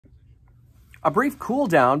A brief cool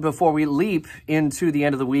down before we leap into the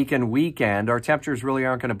end of the week and weekend. Our temperatures really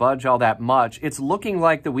aren't going to budge all that much. It's looking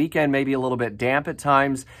like the weekend may be a little bit damp at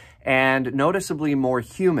times and noticeably more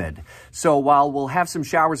humid. So while we'll have some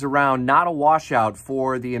showers around, not a washout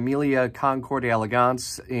for the Amelia Concord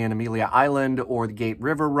Elegance in Amelia Island or the Gate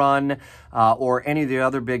River Run or any of the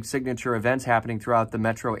other big signature events happening throughout the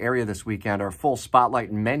metro area this weekend. Our full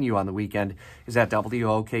spotlight and menu on the weekend is at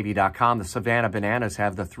WOKV.com. The Savannah Bananas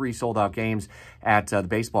have the 3 sold-out games at the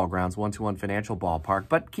baseball grounds, 121 Financial Ballpark.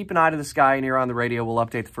 But keep an eye to the sky, and here on the radio, we'll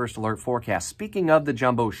update the first alert forecast. Speaking of the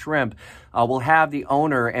jumbo shrimp, we'll have the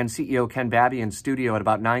owner and CEO Ken Babby in studio at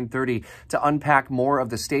about 9:30 to unpack more of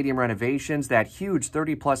the stadium renovations, that huge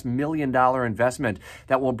 $30+ million investment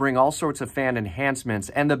that will bring all sorts of fan enhancements,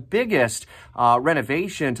 and the biggest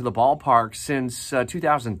renovation to the ballpark since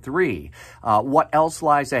 2003. What else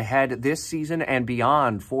lies ahead this season and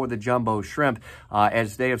beyond for the jumbo shrimp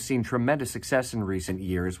as they have seen tremendous success in recent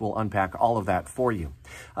years? We'll unpack all of that for you.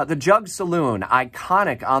 The Jug Saloon,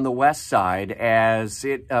 iconic on the west side as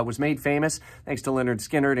it was made famous thanks to Leonard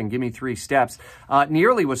Skinner and Gimme 3 Steps,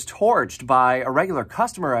 nearly was torched by a regular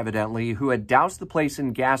customer, evidently, who had doused the place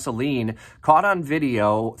in gasoline, caught on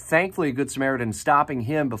video. Thankfully, a Good Samaritan stopping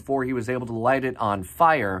him before he was able to light it on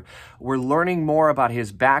fire. We're learning more about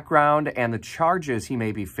his background and the charges he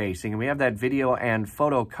may be facing, and we have that video and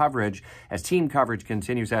photo coverage as team coverage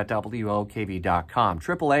continues at WOKV.com.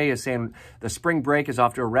 AAA is saying the spring break is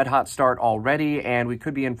off to a red-hot start already, and we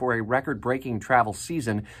could be in for a record-breaking travel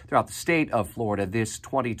season throughout the state of Florida this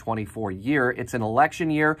 2024 year. It's an election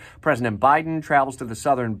year. President Biden travels to the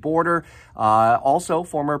southern border. Also,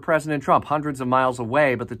 former President Trump, hundreds of miles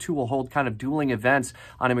away, but the two will hold kind of dueling events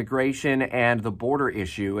on immigration and the border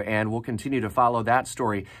issue, and we'll continue to follow that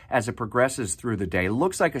story as it progresses through the day.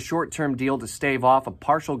 Looks like a short-term deal to stave off a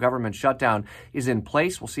partial government shutdown is in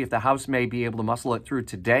place. We'll see if the House may be able to muscle it through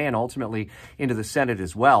today and ultimately into the Senate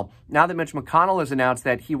as well. Now that Mitch McConnell has announced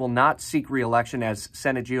that he will not seek re-election as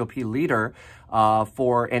Senate GOP leader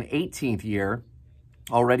for an 18th year,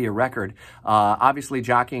 already a record. Obviously,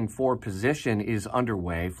 jockeying for position is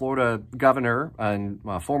underway. Florida governor and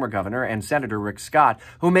former governor and Senator Rick Scott,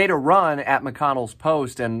 who made a run at McConnell's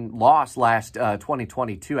post and lost last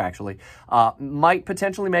 2022, actually, might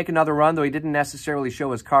potentially make another run, though he didn't necessarily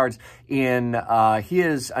show his cards in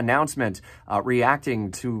his announcement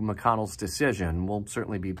reacting to McConnell's decision. We'll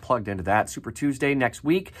certainly be plugged into that. Super Tuesday next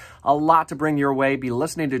week. A lot to bring your way. Be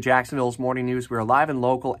listening to Jacksonville's Morning News. We're live and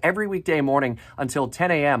local every weekday morning until 10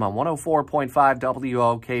 a.m. on 104.5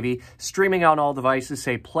 WOKV, streaming on all devices.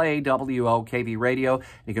 Say play WOKV radio.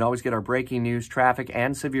 You can always get our breaking news, traffic,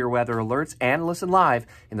 and severe weather alerts and listen live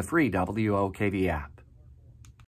in the free WOKV app.